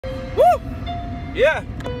Yeah.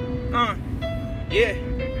 Yeah.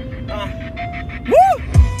 Woo!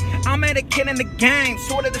 I'm at a kid in the game,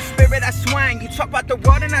 sort of the spirit I swang. You talk about the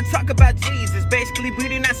world and I talk about Jesus. Basically, we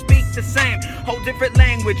do not speak the same. Whole different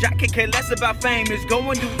language, I could care less about fame. It's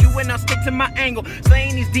going to you and I'll stick to my angle.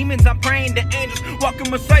 Slaying these demons, I'm praying to angels.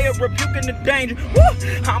 Walking Messiah, rebuking the danger.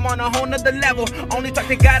 Woo! I'm on a whole nother level. Only talk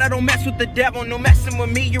to God, I don't mess with the devil. No messing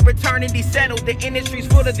with me, your eternity settled. The industry's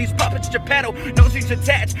full of these puppets, Geppetto. No strings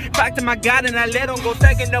attached. Back to my God and I let them go.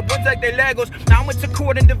 Stacking up woods like they Legos. Now I went to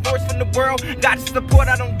court and divorced from the world. Got to support,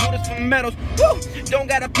 I don't do this for medals. Woo! Don't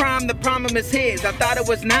got a prime, the problem is his. I thought it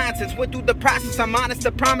was nonsense. Went through the process, I'm honest,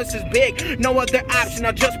 the promise is big. No other option,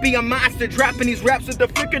 I'll just be a monster. Dropping these raps with the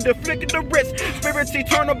flick of the wrist. Spirit's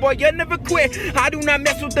eternal, boy, you never quit. I do not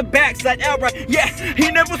mess with the backside, Elrod. Yeah,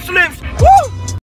 he never slips. Woo!